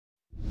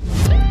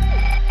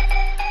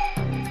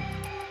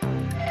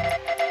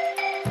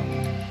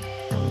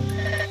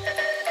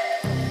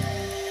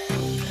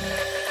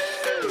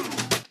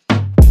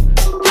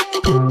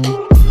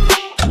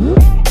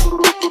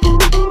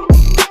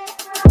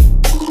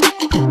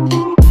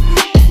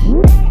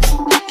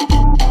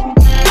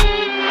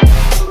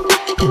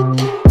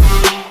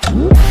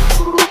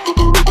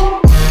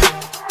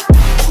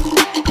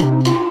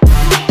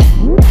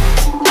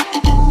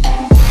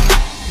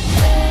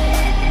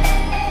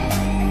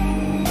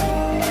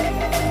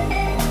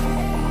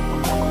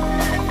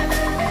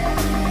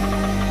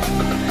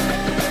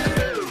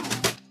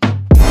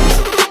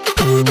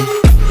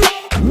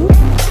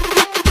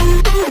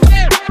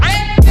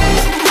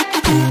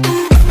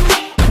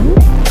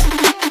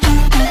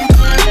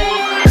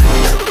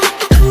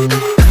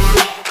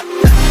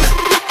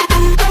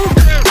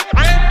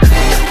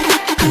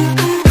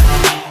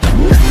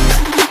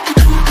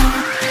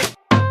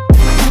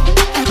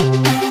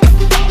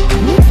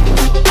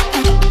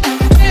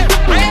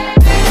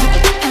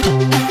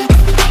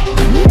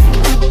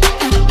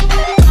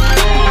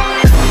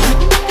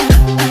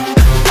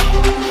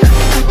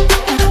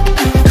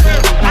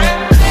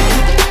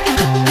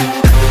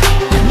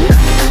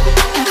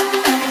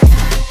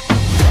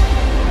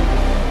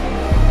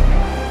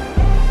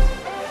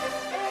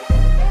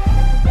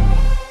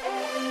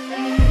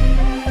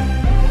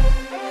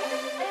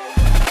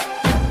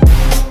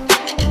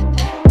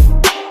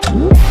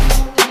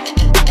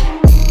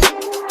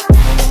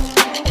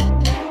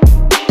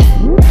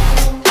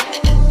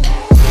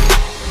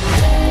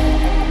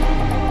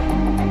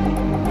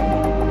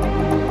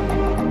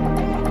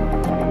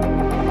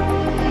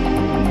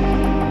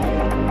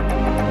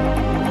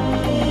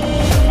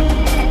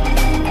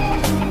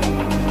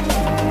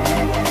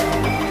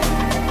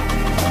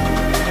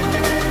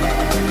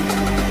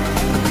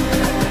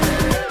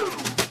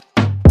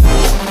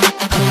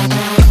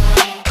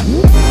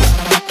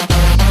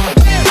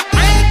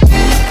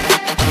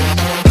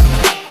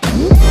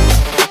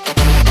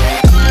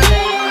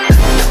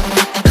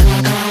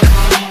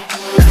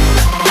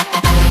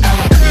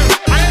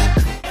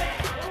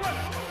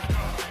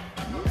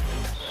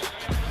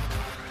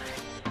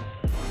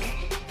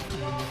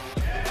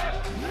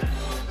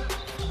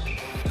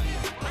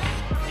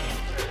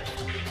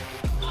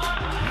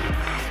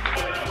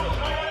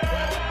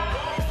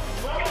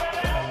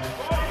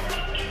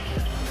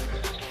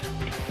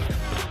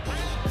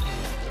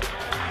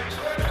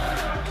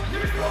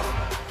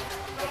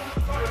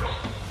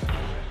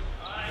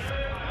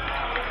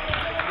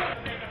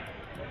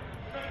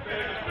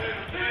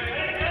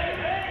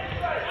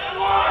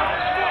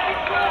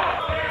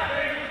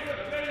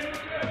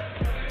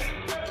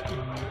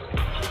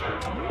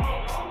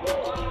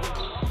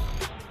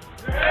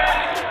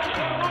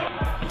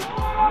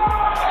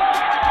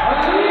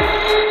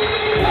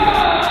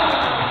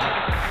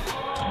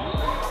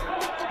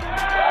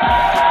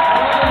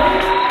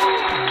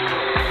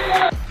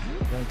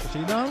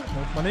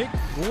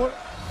Går.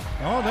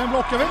 Ja, den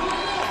blockar vi.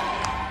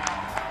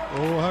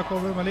 Och här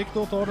kommer Malik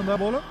då, tar den där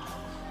bollen.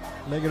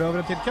 Lägger över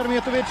den till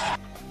Karmetovic.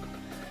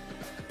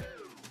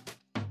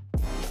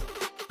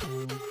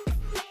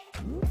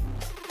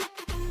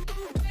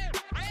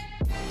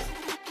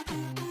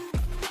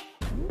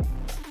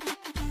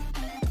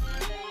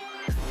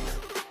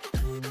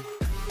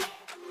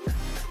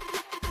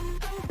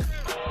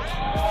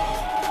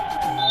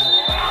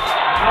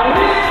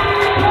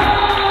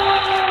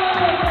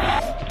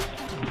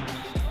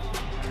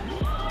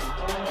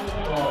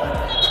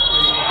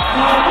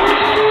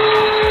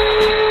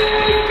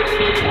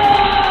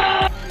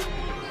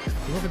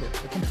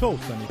 Det kom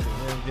toast där, Nico.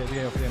 Det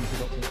är jag för en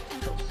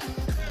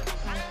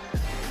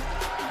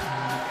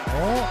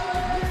Ja,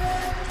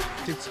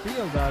 sitt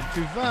spel där.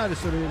 Tyvärr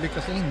så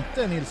lyckas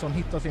inte Nilsson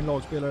hitta sin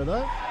lagspelare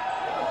där.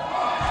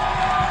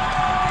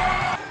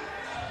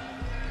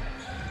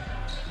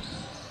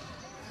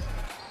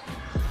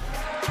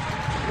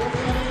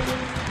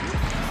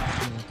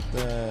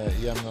 Inte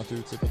jämnat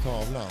ut sig på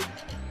tavlan.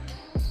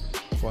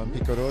 Får en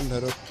pick och rull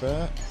här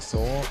uppe.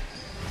 Så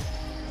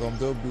de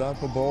dubblar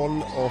på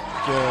boll och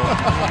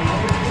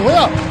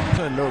Såja!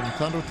 Så är det lugnt.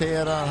 Han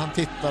roterar, han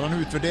tittar, han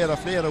utvärderar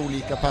flera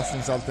olika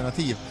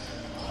passningsalternativ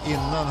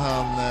innan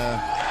han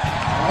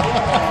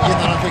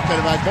skickar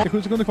iväg boll.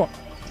 7 sekunder kvar.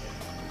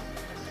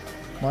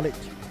 Malik.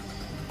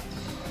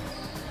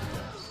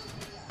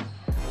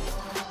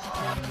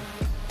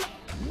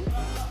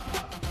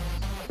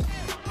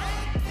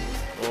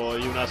 Och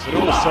Jonas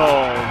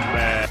Rosson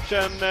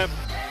känner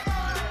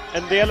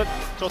en del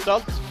trots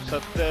allt. Så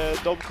att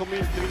de kommer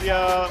inte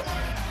vilja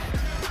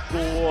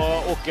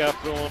åka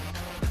från.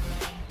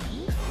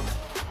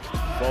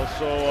 Och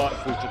så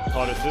fortsätter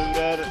ta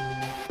returer.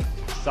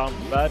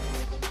 Sandberg.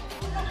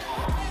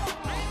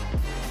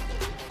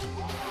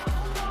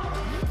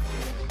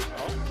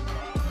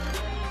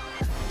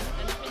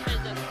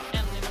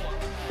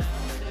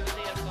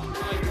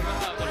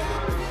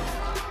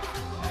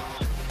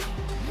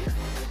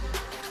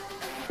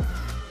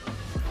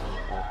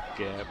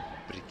 Och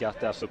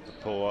Brikat är alltså uppe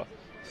på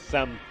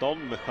 15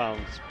 med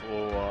chans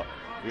på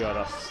att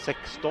göra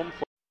 16.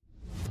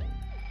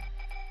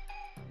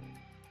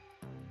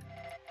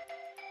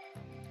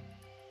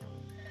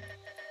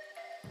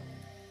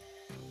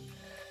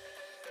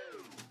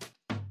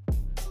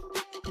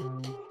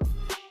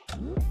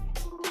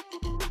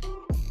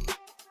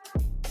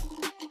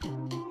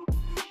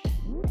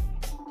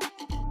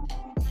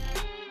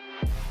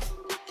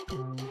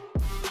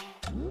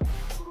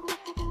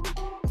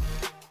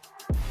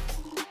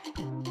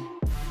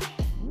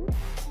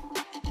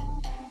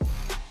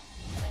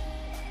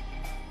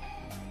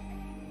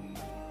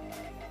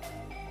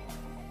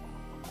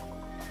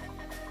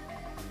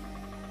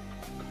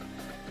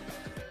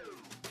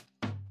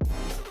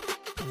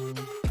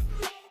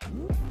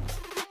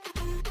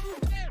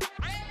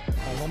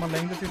 Har man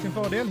längre till sin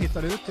fördel,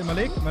 hittar ut till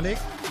Malik. Malik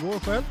går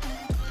själv.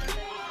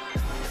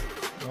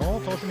 Ja,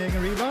 tar sin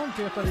egen rebound,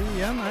 petar i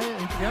igen.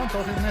 Nej, inte igen.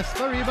 Tar sin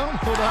nästa rebound.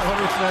 Och där har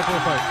vi ytterligare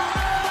påföljd.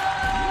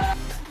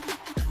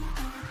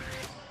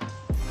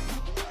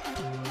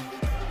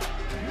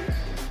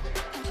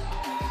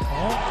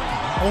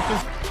 Ja,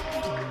 offensiv.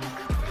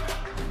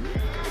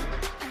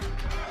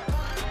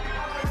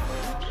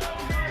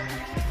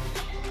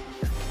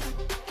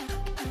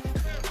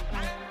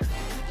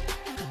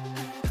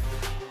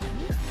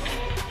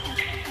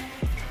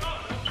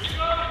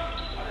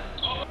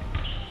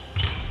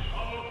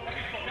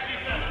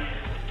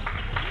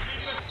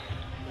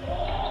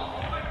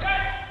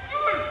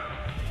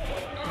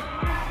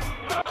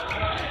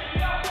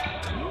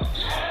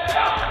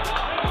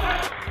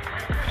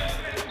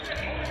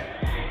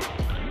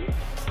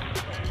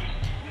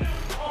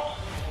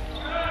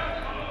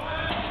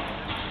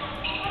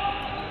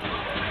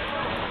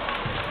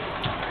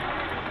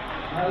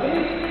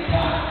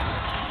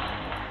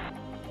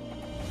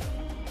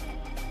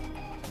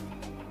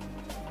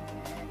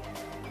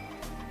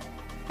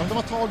 De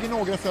har tagit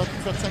några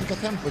för att sänka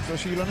tempot, för att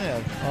kyla ner.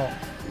 Ja.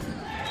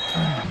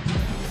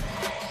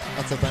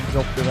 Att sätta en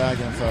kropp i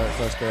vägen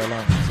för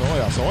spelaren. Så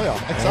ja,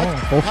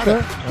 exakt.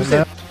 Ja,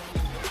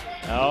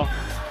 ja.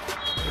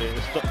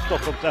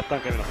 Stockholm 13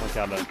 kan vi nästan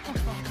kalla det.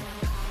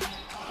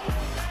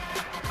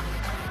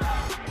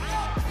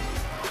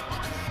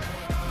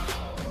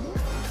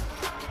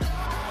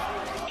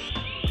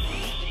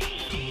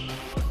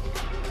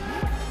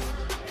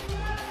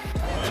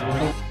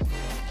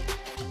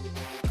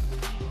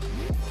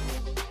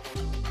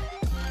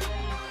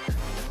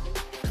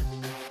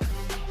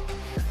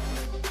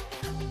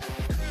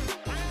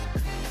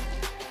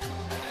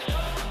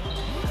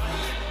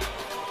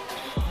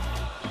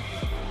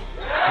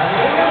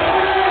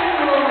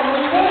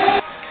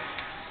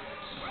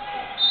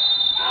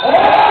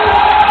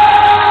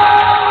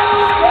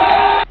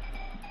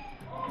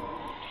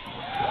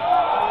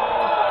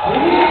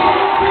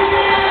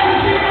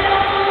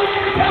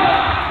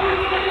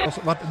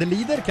 Det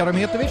lider,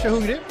 Karmetovic är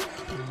hungrig.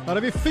 Här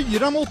har vi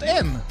 4 mot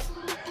 1.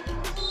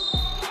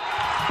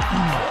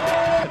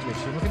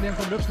 Filén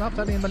kommer upp snabbt,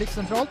 här in Malik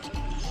centralt.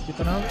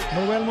 Hittar han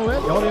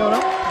Noel? Ja, det gör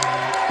han.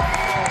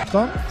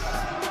 Så.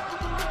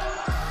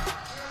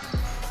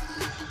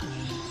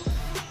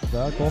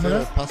 Där kommer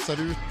det. Passar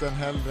ut den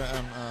hellre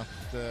än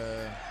att